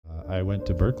I went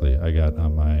to Berkeley. I got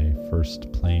on my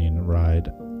first plane ride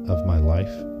of my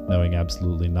life, knowing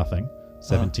absolutely nothing.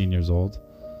 17 years old.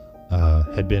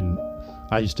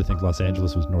 I used to think Los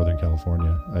Angeles was Northern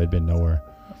California. I had been nowhere.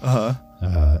 I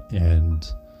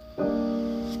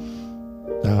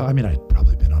mean, I'd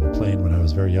probably been on a plane when I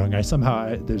was very young. I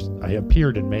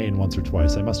appeared in Maine once or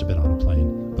twice. I must have been on a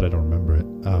plane, but I don't remember it.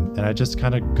 And I just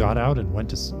kind of got out and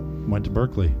went to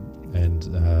Berkeley and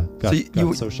got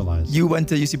socialized. You went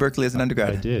to UC Berkeley as an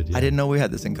undergrad? I did. Yeah. I didn't know we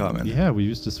had this in common. Yeah, we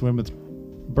used to swim with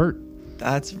Bert.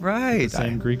 That's right. The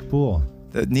same Greek pool.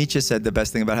 Nietzsche said the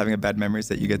best thing about having a bad memory is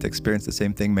that you get to experience the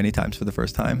same thing many times for the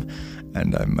first time,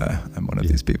 and I'm one of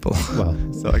these people. Well,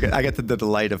 so I get the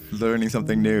delight of learning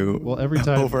something new. Well, every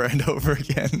time over and over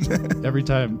again. Every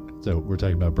time. So we're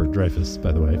talking about Bert Dreyfuss,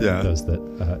 by the way, for those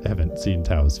that haven't seen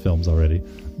Tao's films already,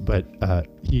 but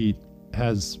he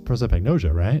has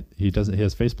prosopagnosia, right? He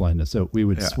has face blindness, so we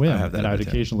would swim, and I'd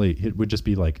occasionally it would just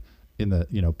be like in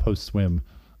the post swim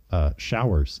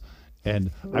showers,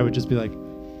 and I would just be like,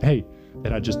 hey.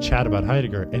 And I'd just chat about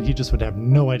Heidegger, and he just would have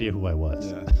no idea who I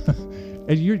was. Yeah.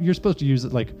 And you're supposed to use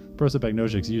it like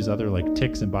prosopagnosics use other like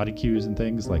tics and body cues and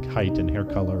things like height and hair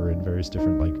color and various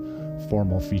different like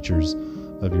formal features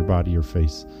of your body or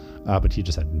face. But he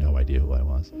just had no idea who I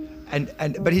was.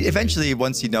 But he eventually,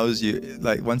 once he knows you,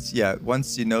 like once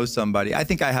you know somebody, I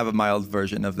think I have a mild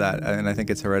version of that, and I think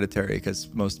it's hereditary because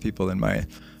most people in my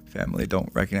family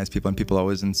don't recognize people, and people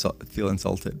always feel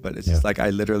insulted. But it's just like I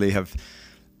literally have.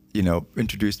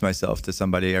 Introduced myself to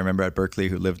somebody I remember at Berkeley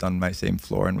who lived on my same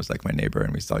floor and was like my neighbor,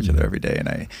 and we saw each other every day.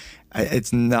 And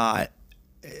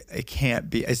it can't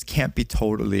be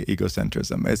totally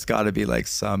egocentrism. It's got to be like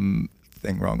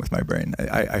something wrong with my brain.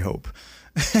 I hope,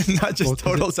 not just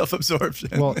total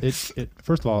self-absorption. Well, it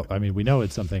first of all, I mean, we know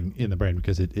it's something in the brain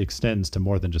because it extends to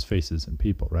more than just faces and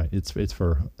people, right? It's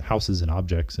for houses and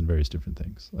objects and various different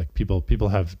things. Like people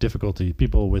have difficulty.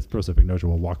 People with prosopagnosia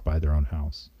will walk by their own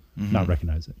house. Not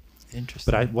recognize it.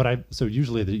 Interesting. But so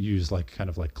usually they use like kind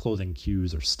of like clothing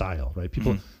cues or style, right?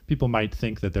 People might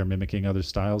think that they're mimicking other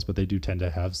styles, but they do tend to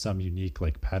have some unique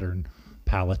like pattern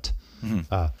palette.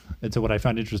 And so what I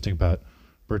found interesting about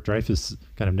Bert Dreyfuss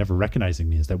kind of never recognizing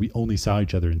me is that we only saw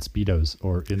each other in Speedos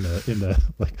or in the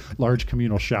like large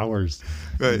communal showers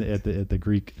at the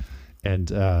Greek. And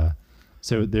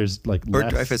so there's like Bert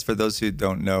Dreyfuss, for those who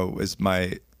don't know, was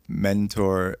my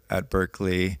mentor at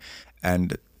Berkeley,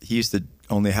 and he used to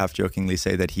only half jokingly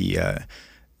say that he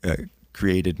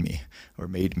created me or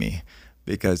made me,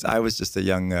 because I was just a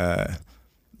young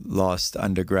lost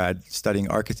undergrad studying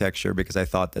architecture because I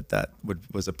thought that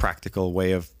was a practical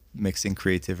way of mixing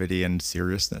creativity and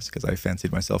seriousness, because I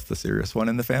fancied myself the serious one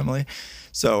in the family.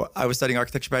 So I was studying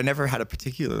architecture, but I never had a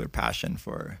particular passion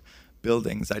for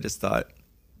buildings. I just thought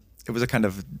it was a kind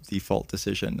of default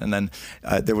decision. And then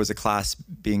there was a class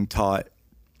being taught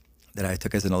that I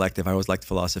took as an elective. I always liked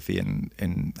philosophy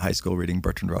in high school, reading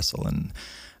Bertrand Russell. And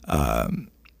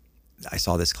I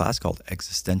saw this class called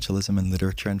Existentialism in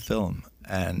Literature and Film.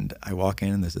 And I walk in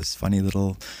and there's this funny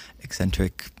little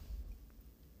eccentric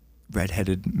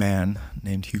redheaded man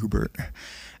named Hubert.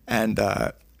 And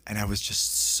I was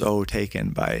just so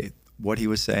taken by what he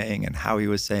was saying and how he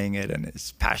was saying it, and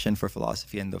his passion for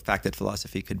philosophy, and the fact that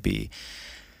philosophy could be,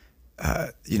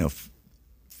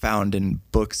 found in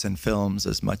books and films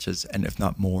as much as, and if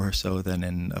not more so than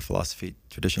in a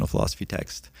traditional philosophy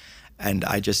text. And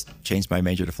I just changed my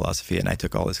major to philosophy, and I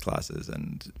took all his classes,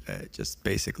 and just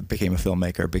basically became a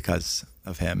filmmaker because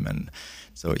of him. And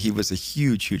so he was a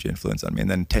huge, huge influence on me. And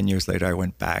then 10 years later, I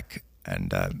went back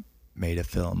and made a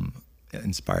film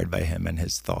inspired by him and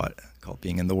his thought called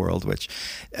Being in the World, which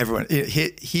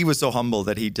he was so humble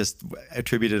that he just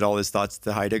attributed all his thoughts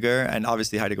to Heidegger. And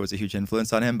obviously Heidegger was a huge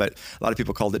influence on him, but a lot of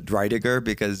people called it Dreidegger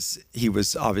because he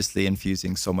was obviously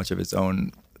infusing so much of his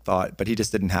own thought, but he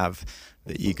just didn't have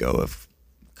the ego of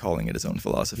calling it his own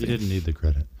philosophy. He didn't need the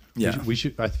credit. Yeah.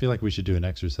 I feel like we should do an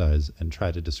exercise and try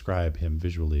to describe him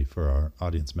visually for our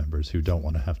audience members who don't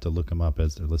want to have to look him up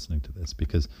as they're listening to this,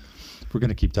 because if we're going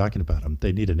to keep talking about him,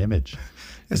 they need an image.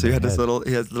 Yeah, so he has little,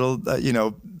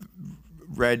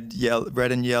 red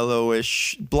and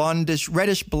yellowish, blondish,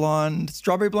 reddish blonde,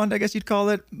 strawberry blonde, I guess you'd call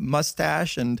it,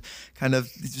 mustache, and kind of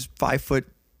just 5'2"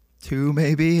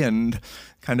 maybe, and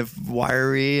kind of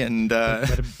wiry, and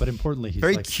but importantly, he's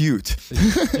very cute.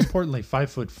 Importantly,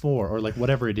 5'4" or like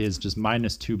whatever it is, just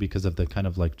 -2 because of the kind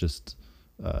of like just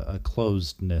a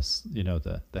closedness,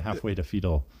 the halfway to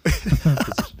fetal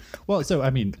position. Well, so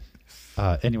I mean,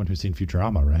 anyone who's seen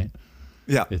Futurama, right?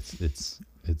 Yeah, it's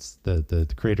the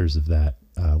creators of that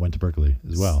went to Berkeley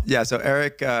as well. Yeah, so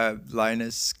Eric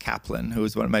Linus Kaplan, who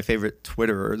is one of my favorite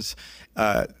Twitterers,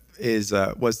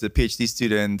 was the PhD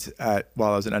student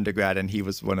while I was an undergrad, and he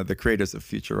was one of the creators of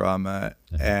Futurama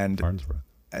and Farnsworth.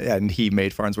 And he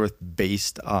made Farnsworth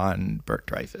based on Bert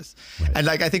Dreyfus. Right. And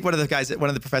like I think one of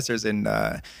the professors in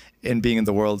Being in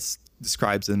the World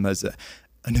describes him as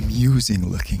an amusing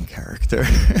looking character,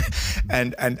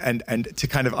 and to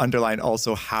kind of underline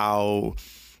also how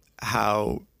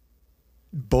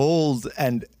bold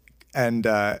and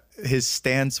his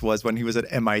stance was when he was at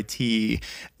MIT,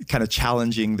 kind of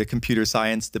challenging the computer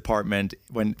science department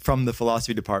from the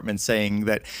philosophy department, saying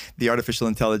that the artificial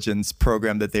intelligence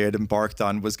program that they had embarked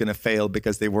on was going to fail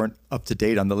because they weren't up to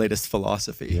date on the latest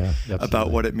philosophy about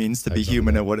what it means to be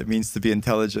human and what it means to be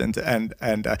intelligent. And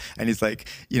he's like,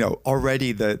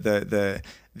 already the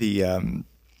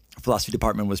philosophy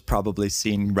department was probably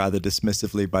seen rather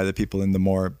dismissively by the people in the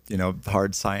more,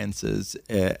 hard sciences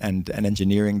and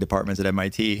engineering departments at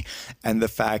MIT. And the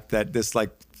fact that this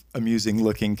like amusing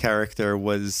looking character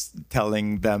was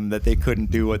telling them that they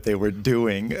couldn't do what they were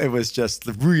doing, it was just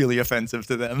really offensive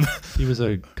to them. He was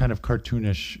a kind of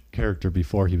cartoonish character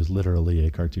before he was literally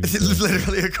a cartoon character.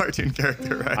 Literally a cartoon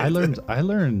character, right?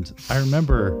 I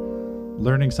remember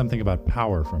learning something about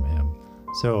power from him.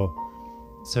 So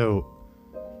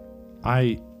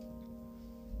I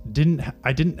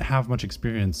didn't have much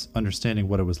experience understanding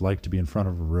what it was like to be in front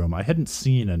of a room. I hadn't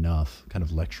seen enough kind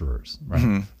of lecturers, right?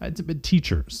 Mm-hmm. I'd been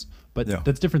teachers, but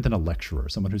that's different than a lecturer,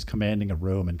 someone who's commanding a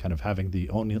room and kind of having the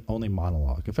only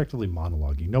monologue, effectively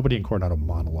monologuing. Nobody in Coronado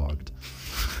monologued.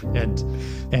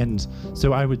 And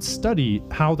so I would study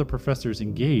how the professors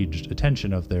engaged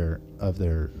attention of their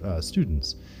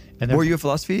students. And were you a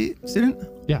philosophy student?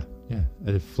 Yeah.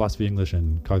 I did philosophy, English,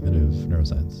 and cognitive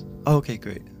neuroscience. Oh, okay,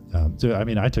 great. So,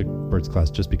 I took Bert's class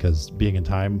just because being in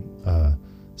time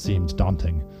seemed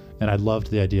daunting. And I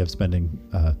loved the idea of spending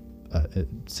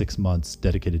 6 months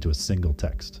dedicated to a single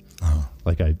text. Uh-huh.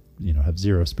 Like I, have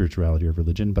zero spirituality or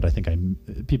religion, but I think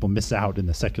people miss out in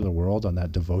the secular world on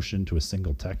that devotion to a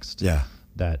single text. Yeah.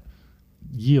 That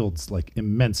yields like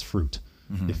immense fruit.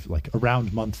 Mm-hmm. If like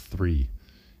around month 3,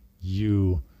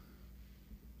 you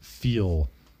feel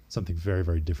something very,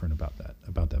 very different about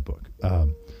that book.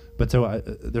 But so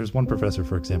there's one professor,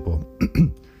 for example,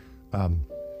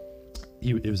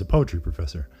 he was a poetry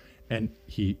professor, and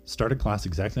he started class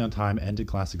exactly on time, ended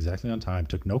class exactly on time,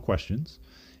 took no questions,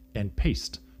 and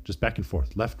paced just back and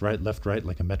forth, left, right,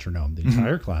 like a metronome, the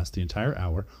entire class, the entire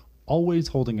hour, always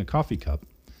holding a coffee cup.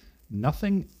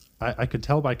 Nothing, I could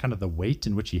tell by kind of the weight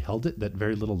in which he held it that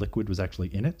very little liquid was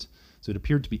actually in it. So it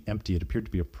appeared to be empty. It appeared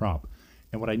to be a prop.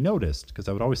 And what I noticed, because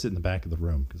I would always sit in the back of the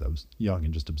room because I was young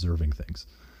and just observing things,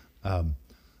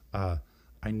 I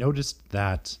noticed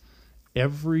that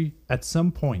at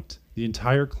some point, the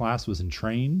entire class was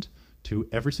entrained to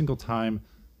every single time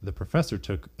the professor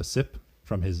took a sip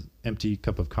from his empty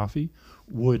cup of coffee,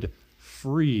 would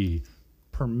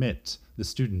permit the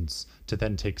students to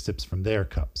then take sips from their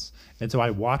cups. And so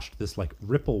I watched this like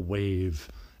ripple wave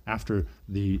after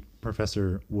the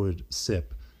professor would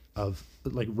sip, of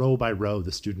like row by row,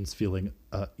 the students feeling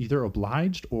either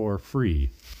obliged or free.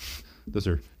 Those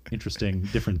are interesting,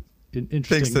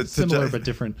 similar but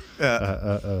different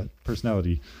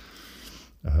personality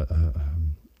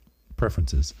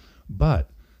preferences. But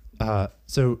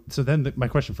so then my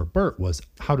question for Bert was,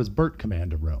 how does Bert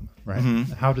command a room, right?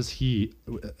 Mm-hmm. How does he,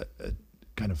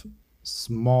 kind of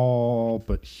small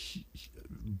but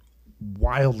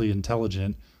wildly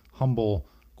intelligent, humble,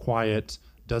 quiet,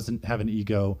 doesn't have an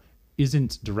ego,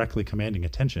 isn't directly commanding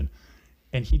attention.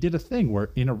 And he did a thing where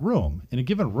in a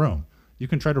given room, you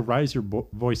can try to raise your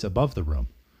voice above the room,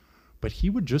 but he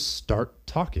would just start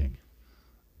talking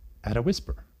at a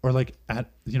whisper, or like at,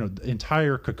 the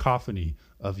entire cacophony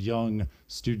of young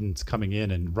students coming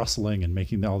in and rustling and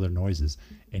making all their noises.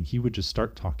 And he would just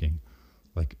start talking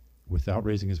like without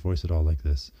raising his voice at all, like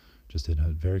this, just in a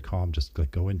very calm, just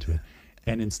like go into it.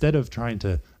 And instead of trying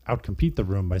to outcompete the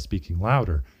room by speaking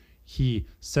louder, he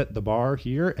set the bar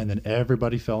here, and then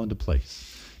everybody fell into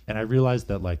place. And I realized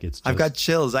that like it's just, I've got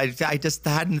chills. I just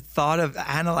hadn't thought of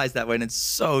analyze that way, and it's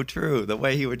so true. The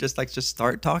way he would just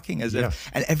start talking as if,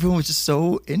 and everyone was just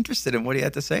so interested in what he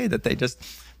had to say that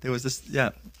there was this,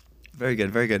 very good,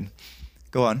 very good.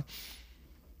 Go on.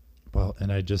 Well,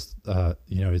 and I just,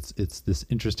 it's this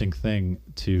interesting thing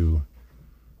to,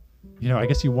 I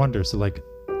guess you wonder, so like,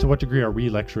 to what degree are we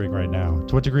lecturing right now?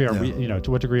 To what degree are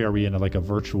we in a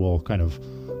virtual kind of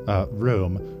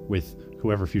room with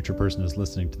whoever future person is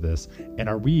listening to this? And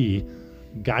are we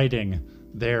guiding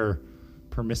their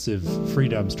permissive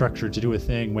freedom structure to do a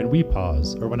thing when we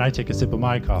pause or when I take a sip of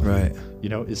my coffee? Right.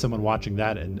 Is someone watching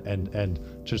that and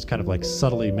just kind of like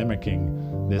subtly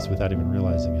mimicking this without even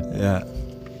realizing it? Yeah.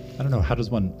 I don't know, how does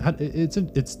one,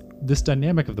 it's this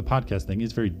dynamic of the podcast thing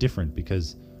is very different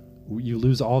because you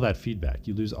lose all that feedback.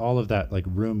 You lose all of that like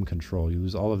room control. You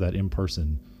lose all of that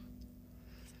in-person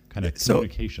kind of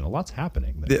communication. A lot's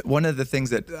happening there. One of the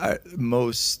things that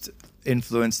most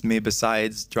influenced me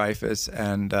besides Dreyfus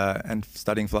and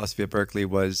studying philosophy at Berkeley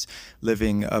was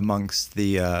living amongst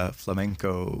the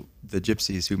flamenco, the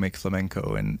gypsies who make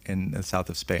flamenco in the south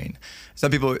of Spain. Some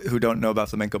people who don't know about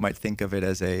flamenco might think of it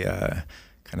as a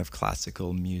kind of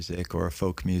classical music or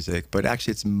folk music, but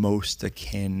actually it's most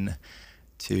akin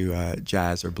to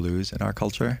jazz or blues in our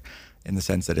culture, in the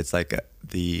sense that it's like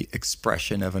the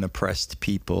expression of an oppressed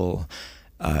people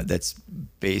that's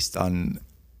based on,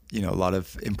 you know, a lot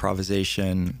of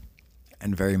improvisation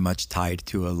and very much tied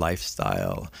to a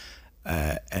lifestyle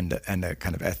and a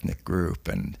kind of ethnic group.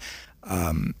 And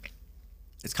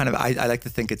it's kind of, I like to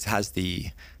think it has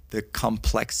the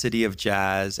complexity of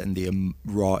jazz and the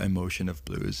raw emotion of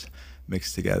blues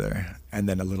mixed together, and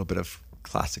then a little bit of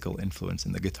classical influence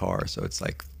in the guitar. So it's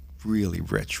like really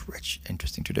rich,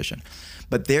 interesting tradition.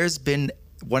 But there's been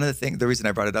one of the reason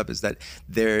I brought it up is that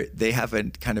they have a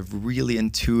kind of really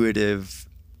intuitive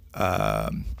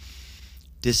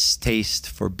distaste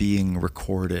for being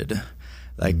recorded.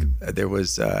 Like there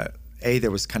was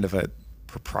kind of a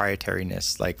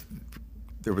proprietariness. Like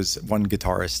there was one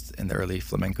guitarist in the early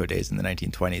flamenco days in the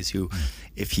 1920s who,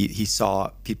 if he saw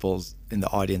people in the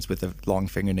audience with a long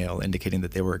fingernail indicating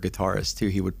that they were a guitarist too,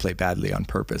 he would play badly on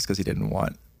purpose because he didn't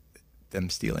want them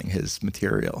stealing his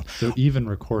material. So even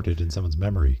recorded in someone's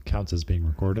memory counts as being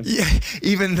recorded? Yeah,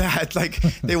 even that. Like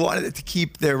they wanted it to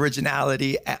keep the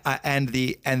originality and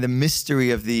the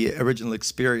mystery of the original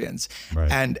experience. Right.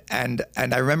 And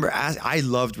I remember I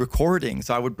loved recording,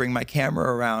 so I would bring my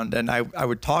camera around and I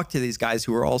would talk to these guys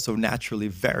who were also naturally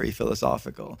very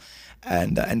philosophical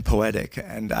and poetic,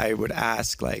 and I would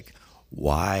ask like,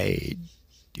 why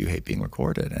do you hate being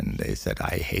recorded? And they said,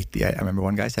 I remember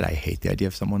one guy said, I hate the idea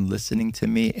of someone listening to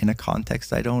me in a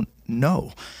context I don't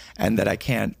know, and that I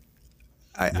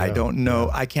don't know,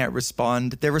 I can't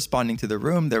respond. They're responding to the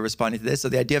room, they're responding to this. So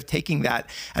the idea of taking that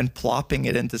and plopping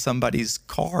it into somebody's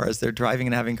car as they're driving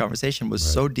and having conversation was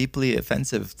so deeply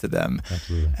offensive to them.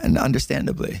 Absolutely. And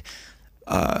understandably.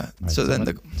 So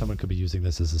then someone could be using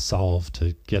this as a solve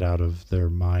to get out of their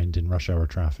mind in rush hour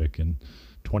traffic in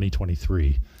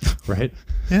 2023, right?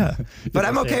 Yeah, but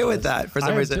I'm okay with that for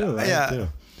some reason. Too.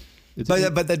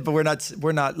 But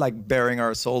we're not like bearing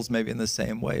our souls maybe in the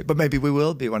same way. But maybe we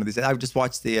will be one of these days. I just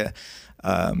watched the.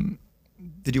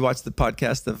 Did you watch the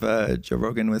podcast of Joe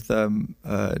Rogan with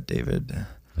David?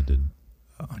 I did.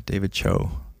 David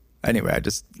Cho. Anyway,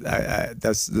 this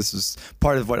was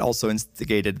part of what also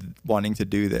instigated wanting to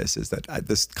do this, is that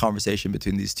this conversation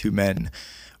between these two men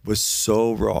was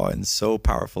so raw and so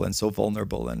powerful and so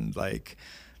vulnerable, and like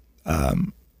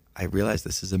I realized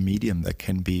this is a medium that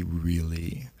can be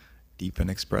really deep and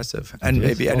expressive, and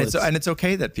it's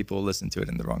okay that people listen to it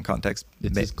in the wrong context.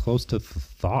 It's as close to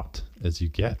thought as you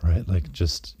get, right? Like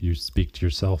just you speak to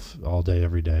yourself all day,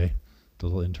 every day, the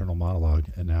little internal monologue,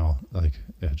 and now like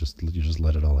you just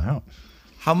let it all out.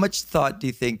 How much thought do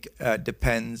you think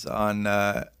depends on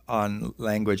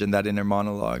language and that inner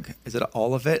monologue? Is it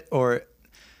all of it, or?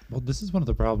 Well, this is one of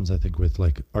the problems, I think, with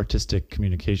like artistic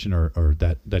communication or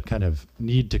that kind of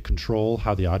need to control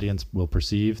how the audience will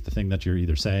perceive the thing that you're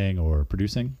either saying or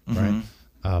producing, right?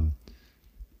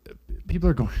 People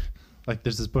are going, like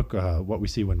there's this book, What We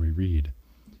See When We Read,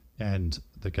 and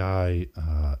the guy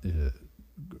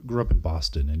grew up in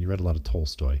Boston and he read a lot of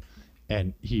Tolstoy,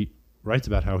 and he writes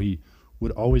about how he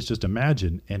would always just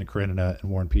imagine Anna Karenina and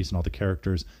War and Peace and all the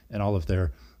characters and all of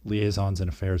their liaisons and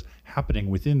affairs happening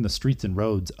within the streets and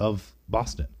roads of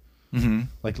Boston.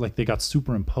 Like they got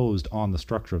superimposed on the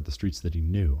structure of the streets that he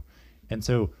knew. And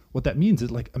so what that means is,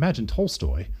 like, imagine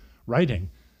Tolstoy writing,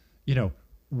 you know,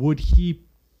 would he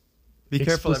be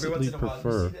careful every once in a while.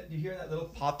 Do you hear that little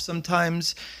pop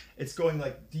sometimes? It's going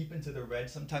like deep into the red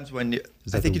sometimes when you,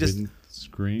 is that I think the you just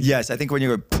screen? Yes, I think when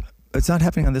you go, it's not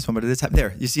happening on this one, but it is happening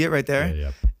there. You see it right there?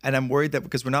 Yeah. And I'm worried that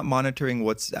because we're not monitoring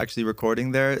what's actually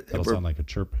recording there. That'll sound like a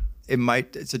chirp. It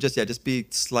might. So just be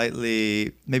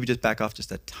slightly, maybe just back off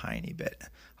just a tiny bit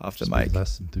off the mic. Be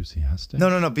less enthusiastic?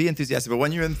 No, be enthusiastic. But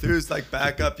when you're enthused, like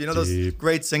back up. You know those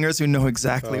great singers who know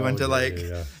exactly when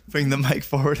to bring the mic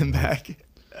forward and back?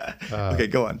 Okay,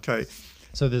 go on, try.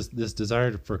 So this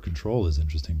desire for control is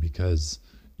interesting because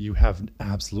you have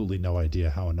absolutely no idea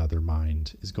how another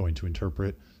mind is going to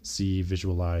interpret, see,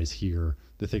 visualize, hear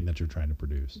the thing that you're trying to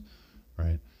produce,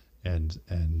 right?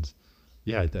 And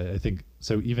yeah, I think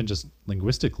so. Even just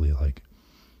linguistically, like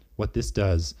what this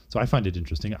does. So I find it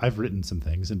interesting. I've written some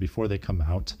things, and before they come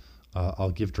out,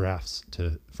 I'll give drafts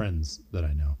to friends that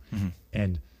I know.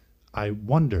 And I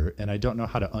wonder, and I don't know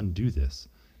how to undo this,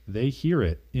 they hear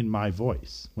it in my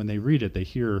voice. When they read it,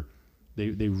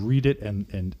 they read it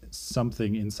and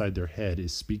something inside their head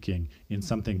is speaking in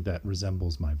something that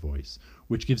resembles my voice,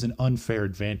 which gives an unfair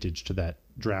advantage to that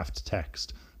draft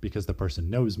text because the person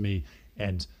knows me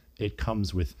and it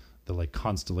comes with the like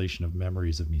constellation of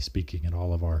memories of me speaking in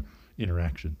all of our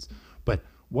interactions. But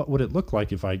what would it look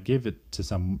like if I gave it to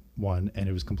someone and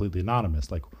it was completely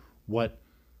anonymous? Like what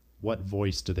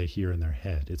voice do they hear in their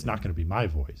head? It's not going to be my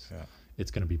voice. Yeah.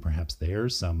 It's going to be perhaps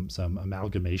theirs, some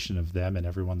amalgamation of them and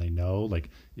everyone they know. Like,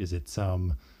 is it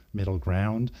some middle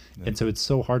ground? Yeah. And so it's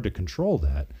so hard to control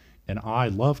that. And I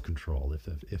love control.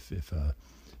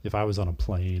 If I was on a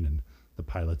plane and the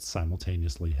pilots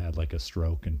simultaneously had like a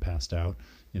stroke and passed out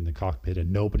in the cockpit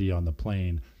and nobody on the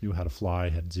plane knew how to fly,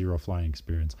 had zero flying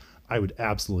experience, I would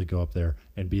absolutely go up there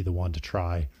and be the one to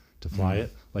try to fly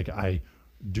it. Like, I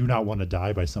do not want to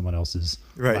die by someone else's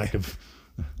lack of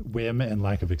whim and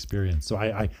lack of experience. So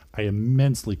I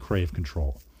immensely crave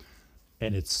control.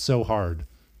 And it's so hard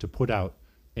to put out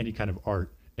any kind of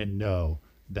art and know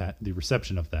that the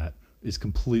reception of that is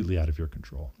completely out of your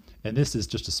control. And this is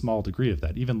just a small degree of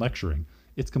that. Even lecturing,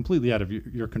 it's completely out of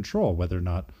your control whether or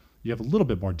not you have a little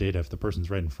bit more data if the person's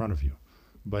right in front of you.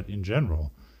 But in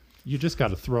general, you just got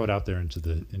to throw it out there into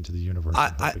the universe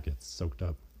and hope it gets soaked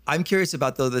up. I'm curious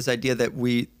about though this idea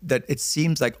that it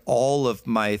seems like all of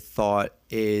my thought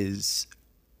is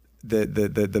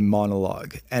the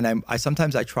monologue, and I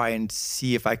sometimes try and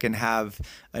see if I can have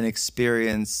an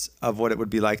experience of what it would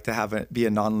be like to be a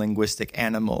non-linguistic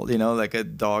animal, like a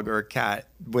dog or a cat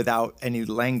without any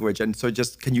language. And so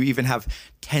just can you even have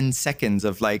 10 seconds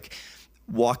of like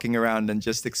walking around and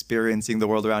just experiencing the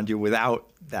world around you without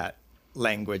that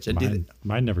language? And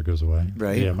mine never goes away.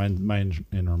 Right. Yeah, mine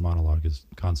inner monologue is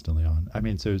constantly on. I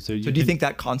mean, so do you think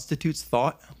that constitutes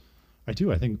thought? I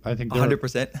do. I think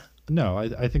 100%. No,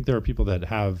 I think there are people that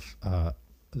have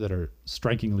that are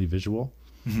strikingly visual,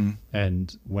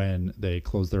 and when they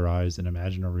close their eyes and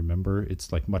imagine or remember,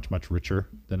 it's like much richer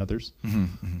than others.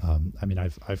 I mean,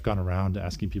 I've gone around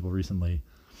asking people recently,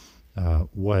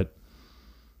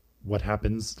 what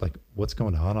happens, like what's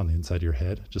going on the inside of your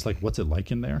head, just like what's it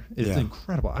like in there. It's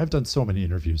incredible. I've done so many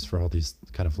interviews for all these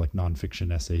kind of like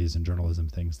nonfiction essays and journalism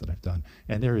things that I've done,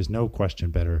 and there is no question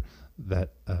better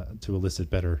that to elicit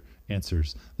better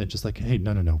answers than just like, hey,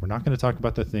 no, we're not going to talk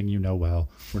about the thing well,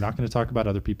 we're not going to talk about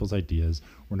other people's ideas,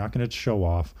 we're not going to show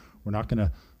off, we're not going to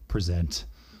present,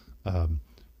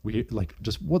 we like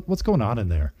just what's going on in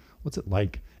there, what's it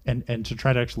like, and to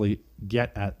try to actually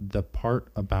get at the part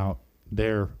about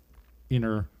their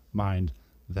inner mind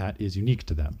that is unique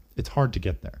to them. It's hard to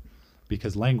get there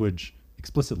because language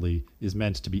explicitly is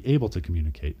meant to be able to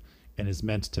communicate and is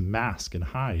meant to mask and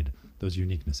hide those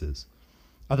uniquenesses.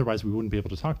 Otherwise, we wouldn't be able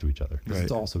to talk to each other because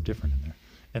it's all so different in there.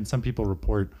 And some people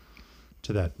report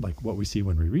to that, like what we see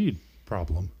when we read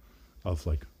problem of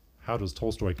like, how does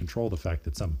Tolstoy control the fact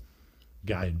that some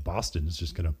guy in Boston is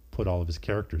just going to put all of his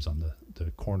characters on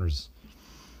the corners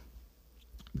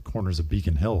of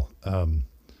Beacon Hill?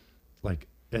 Like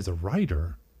as a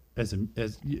writer, as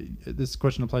this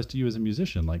question applies to you as a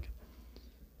musician, like,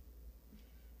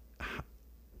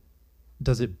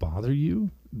 does it bother you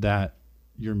that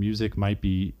your music might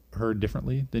be heard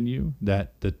differently than you,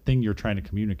 that the thing you're trying to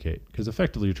communicate, because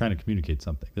effectively you're trying to communicate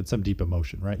something, that's some deep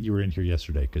emotion, right? You were in here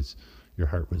yesterday because your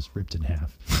heart was ripped in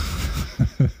half.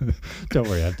 Don't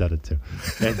worry, I've done it too.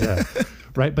 And,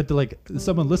 right, but like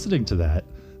someone listening to that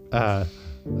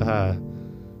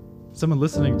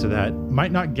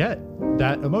might not get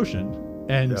that emotion.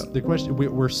 And the question,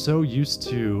 we're so used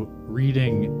to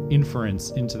reading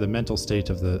inference into the mental state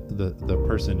of the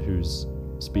person who's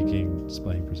speaking,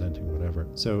 displaying, presenting, whatever.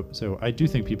 So I do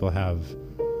think people have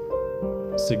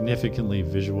significantly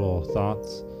visual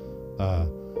thoughts.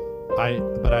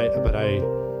 But I,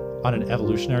 on an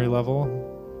evolutionary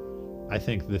level, I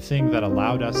think the thing that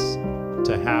allowed us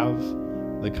to have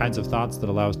the kinds of thoughts that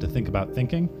allow us to think about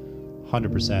thinking,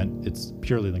 100%, it's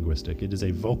purely linguistic. It is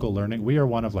a vocal learning. We are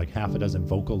one of like half a dozen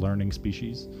vocal learning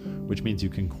species, which means you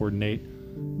can coordinate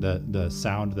the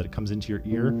sound that comes into your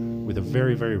ear with a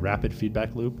very, very rapid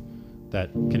feedback loop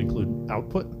that can include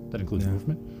output, that includes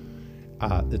movement.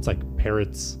 It's like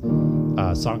parrots,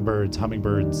 songbirds,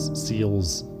 hummingbirds,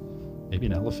 seals, maybe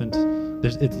an elephant.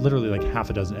 It's literally like half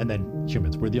a dozen, and then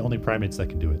humans. We're the only primates that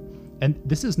can do it. And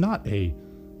this is not a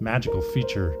magical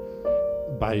feature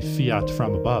by fiat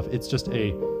from above. It's just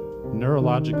a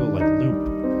neurological like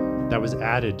loop that was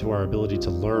added to our ability to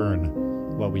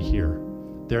learn what we hear.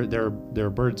 There are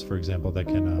birds, for example, that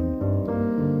can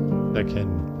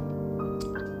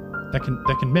that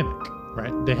can mimic,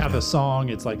 right? They have a song,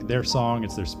 it's like their song,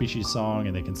 it's their species song,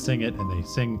 and they can sing it, and they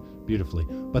sing beautifully,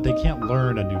 but they can't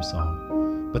learn a new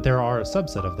song. But there are a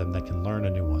subset of them that can learn a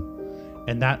new one.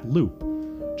 And that loop,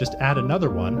 just add another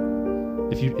one.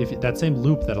 If that same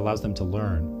loop that allows them to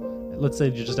learn, let's say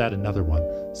you just add another one,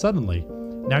 suddenly,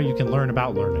 now you can learn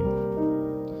about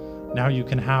learning. Now you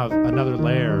can have another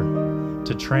layer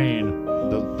to train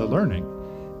the learning.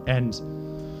 And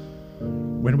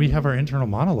when we have our internal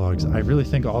monologues, I really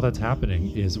think all that's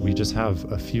happening is we just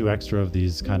have a few extra of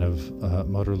these kind of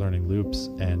motor learning loops,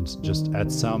 and just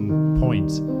at some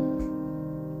point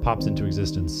pops into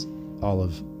existence all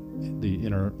of the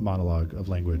inner monologue of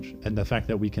language. And the fact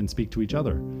that we can speak to each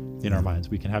other in our minds,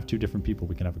 we can have two different people,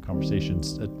 we can have a conversation,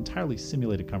 an entirely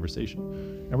simulated conversation.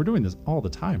 And we're doing this all the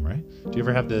time, right? Do you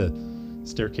ever have the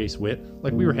staircase wit?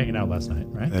 Like, we were hanging out last night,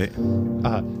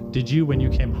 right? Did you, when you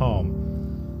came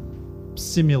home,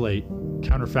 simulate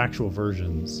counterfactual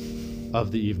versions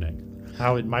of the evening,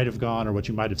 how it might have gone or what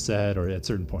you might have said or at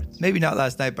certain points? Maybe not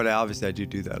last night, but obviously I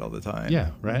do that all the time. Yeah,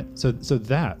 right. So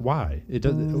that, why it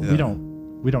does?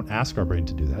 We don't ask our brain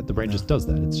to do that. The brain just does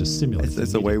that. It's just simulates.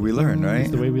 It's the way we learn, right?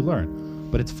 It's the way we learn.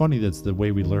 But it's funny that's the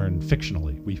way we learn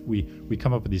fictionally. We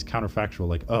come up with these counterfactual,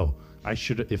 like, oh, I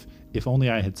should, if only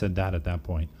I had said that at that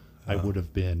point, I would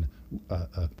have been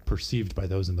perceived by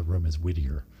those in the room as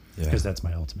wittier. Because that's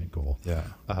my ultimate goal. Yeah.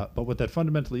 But what that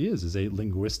fundamentally is a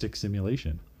linguistic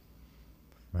simulation,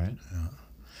 right?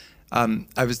 Yeah.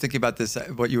 I was thinking about this,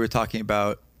 what you were talking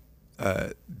about,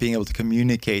 being able to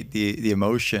communicate the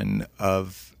emotion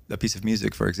of a piece of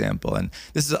music, for example. And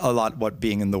this is a lot what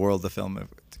being in the world of film,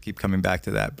 to keep coming back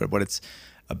to that, but what it's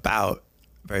about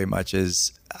very much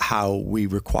is how we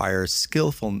require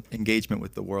skillful engagement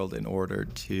with the world in order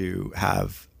to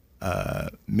have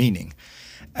meaning.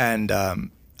 And I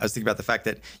was thinking about the fact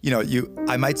that,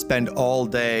 I might spend all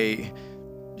day,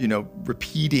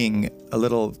 repeating a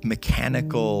little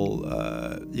mechanical,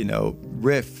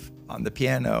 riff on the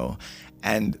piano,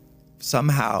 and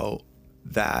somehow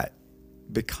that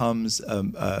becomes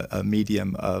a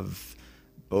medium of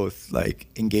both like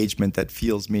engagement that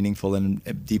feels meaningful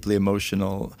and deeply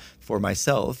emotional for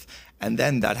myself. And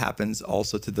then that happens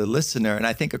also to the listener. And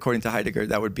I think according to Heidegger,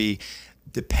 that would be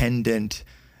dependent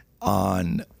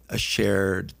on a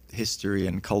shared history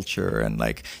and culture. And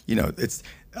it's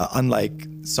unlike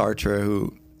Sartre,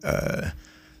 who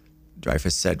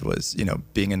Dreyfus said was,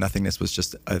 being in nothingness was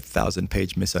just a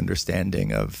 1,000-page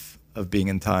misunderstanding of being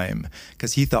in time,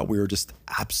 because he thought we were just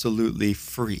absolutely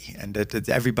free, and that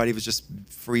everybody was just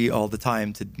free all the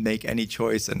time to make any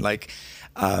choice. And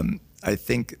I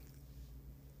think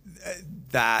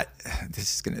that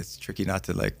it's tricky not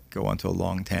to go onto a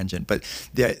long tangent, but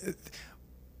the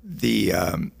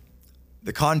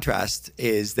contrast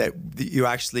is that you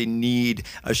actually need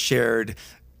a shared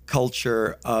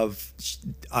culture of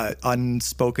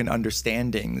unspoken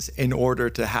understandings in order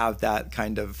to have that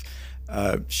kind of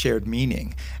shared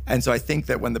meaning. And so I think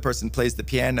that when the person plays the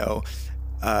piano,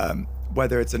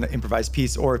 whether it's an improvised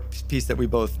piece or a piece that we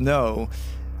both know,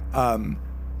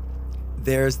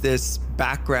 there's this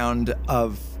background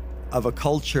of a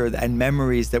culture and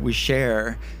memories that we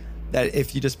share, that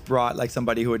if you just brought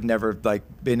somebody who had never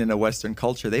been in a Western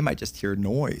culture, they might just hear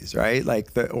noise, right?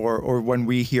 Or when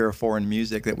we hear foreign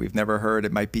music that we've never heard,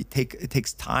 it might it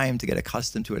takes time to get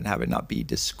accustomed to it and have it not be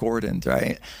discordant,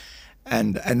 right?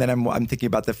 And then I'm thinking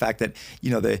about the fact that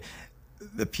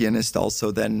the pianist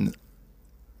also then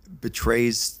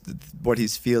betrays what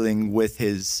he's feeling with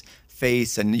his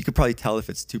face, and you could probably tell if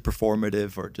it's too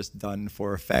performative or just done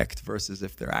for effect versus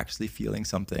if they're actually feeling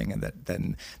something,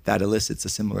 and that elicits a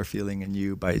similar feeling in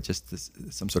you by just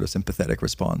some sort of sympathetic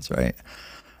response, right?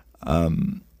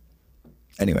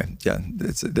 Anyway, yeah,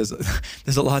 there's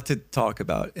a lot to talk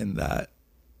about in that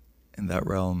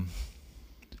realm.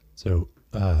 So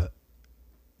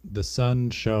the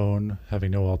sun shone, having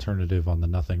no alternative on the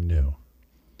nothing new.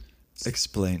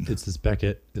 Explain. It's this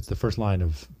Beckett. It's the first line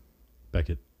of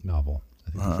Beckett novel.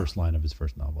 I think the first line of his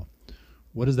first novel.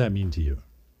 What does that mean to you?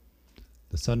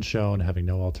 The sun shone, having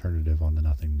no alternative on the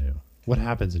nothing new. What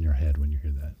happens in your head when you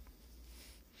hear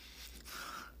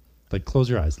that? Close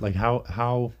your eyes.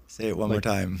 How? Say it one more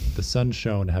time. The sun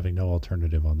shone, having no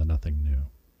alternative on the nothing new.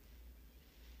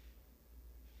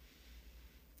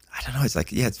 I don't know. It's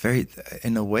it's very,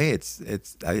 in a way,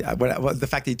 the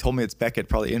fact that he told me it's Beckett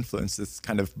probably influenced this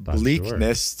kind of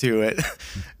bleakness to it,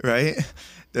 right?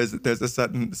 There's a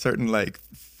certain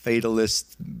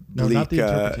fatalist, bleak. No, not the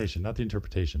interpretation. Not the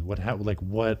interpretation. What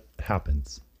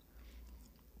happens?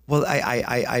 Well,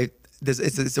 I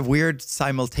it's a weird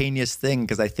simultaneous thing,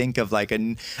 because I think of like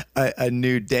a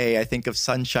new day, I think of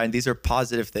sunshine. These are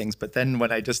positive things, but then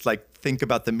when I just like think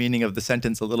about the meaning of the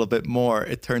sentence a little bit more,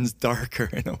 it turns darker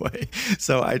in a way.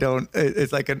 So I don't.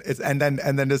 It's like and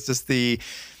then it's just the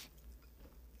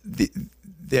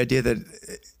idea that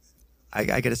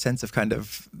I get a sense of kind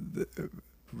of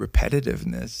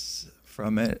repetitiveness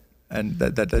from it. And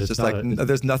that's just like,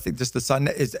 there's nothing, just the sun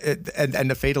is, and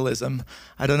the fatalism.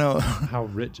 I don't know. How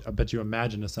rich, but you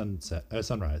imagine a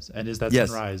sunrise. And is that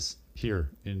sunrise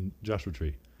here in Joshua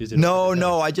Tree? Is it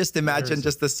no, I just imagine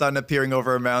just the sun appearing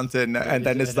over a mountain, and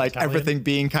then it's like Italian? Everything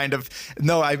being kind of,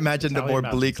 I imagine the more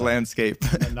bleak landscape.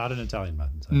 Not an Italian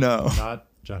mountainside. No. Not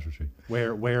Joshua Tree.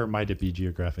 Where might it be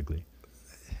geographically?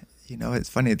 It's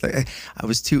funny. Like, I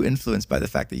was too influenced by the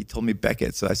fact that you told me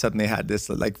Beckett, so I suddenly had this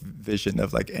like vision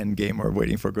of like Endgame or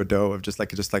Waiting for Godot, of just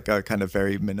like a kind of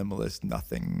very minimalist,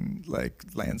 nothing like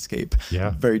landscape,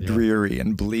 very dreary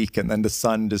and bleak, and then the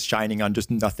sun just shining on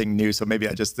just nothing new. So maybe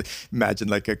I just imagine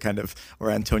like a kind of, or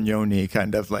Antonioni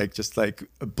kind of like just like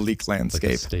a bleak landscape,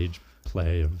 like a stage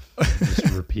play of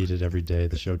just repeated every day,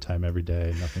 the showtime every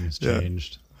day, nothing has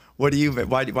changed. Why do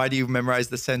you memorize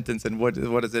the sentence, and what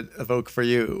does it evoke for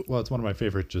you? Well, it's one of my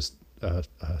favorite just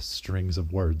strings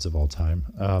of words of all time.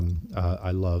 I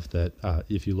love that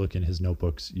if you look in his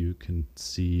notebooks, you can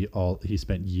see he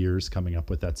spent years coming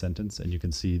up with that sentence, and you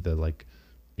can see the like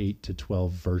 8 to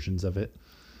 12 versions of it,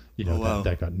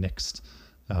 that got nixed.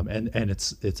 And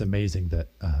it's amazing that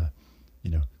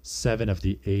 7 of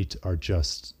the 8 are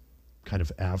just kind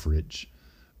of average,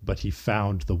 but he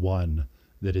found the one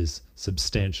that is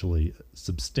substantially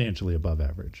above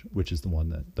average, which is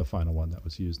the final one that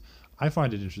was used. I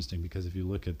find it interesting because if you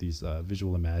look at these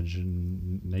visual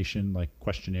imagination like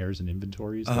questionnaires and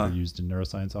inventories that are used in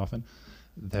neuroscience often,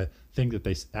 the thing that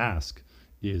they ask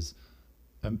is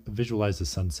visualize the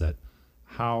sunset.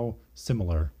 How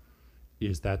similar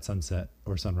is that sunset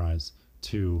or sunrise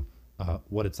to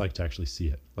what it's like to actually see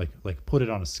it? Like put it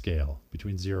on a scale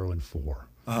between 0 and 4.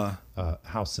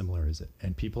 How similar is it?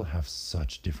 And people have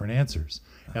such different answers.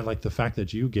 And like the fact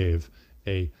that you gave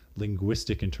a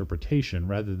linguistic interpretation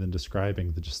rather than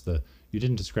describing you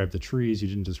didn't describe the trees, you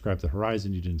didn't describe the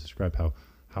horizon, you didn't describe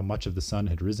how much of the sun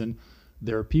had risen.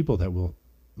 There are people that will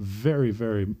very,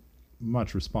 very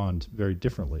much respond very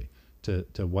differently to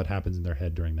what happens in their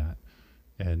head during that.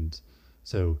 And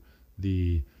so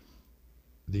the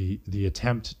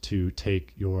attempt to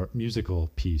take your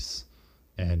musical piece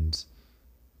and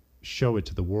show it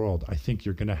to the world, I think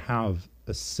you're going to have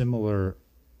a similar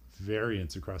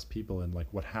variance across people in like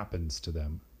what happens to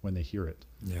them when they hear it.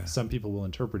 Yeah. Some people will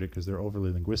interpret it because they're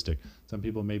overly linguistic. Some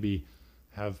people maybe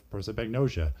have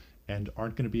prosopagnosia and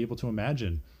aren't going to be able to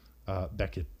imagine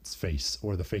Beckett's face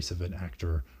or the face of an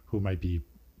actor who might be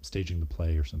staging the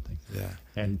play or something. Yeah.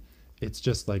 And it's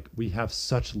just like we have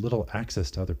such little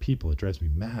access to other people. It drives me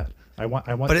mad.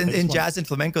 But in jazz and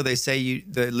flamenco, they say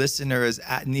the listener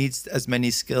needs as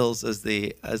many skills as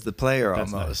the player.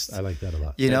 That's almost. Nice. I like that a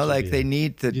lot. They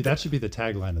need to. That should be the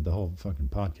tagline of the whole fucking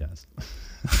podcast.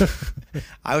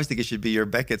 I always think it should be your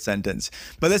Beckett sentence.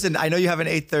 But listen, I know you have an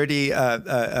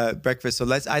 8:30 breakfast,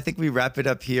 so I think we wrap it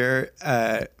up here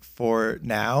for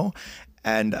now.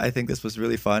 And I think this was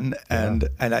really fun. And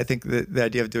I think the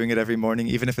idea of doing it every morning,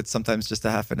 even if it's sometimes just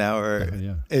a half an hour,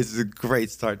 is a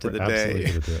great start to the day.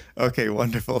 Absolutely. Okay,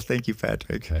 wonderful. Thank you,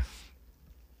 Patrick. Okay.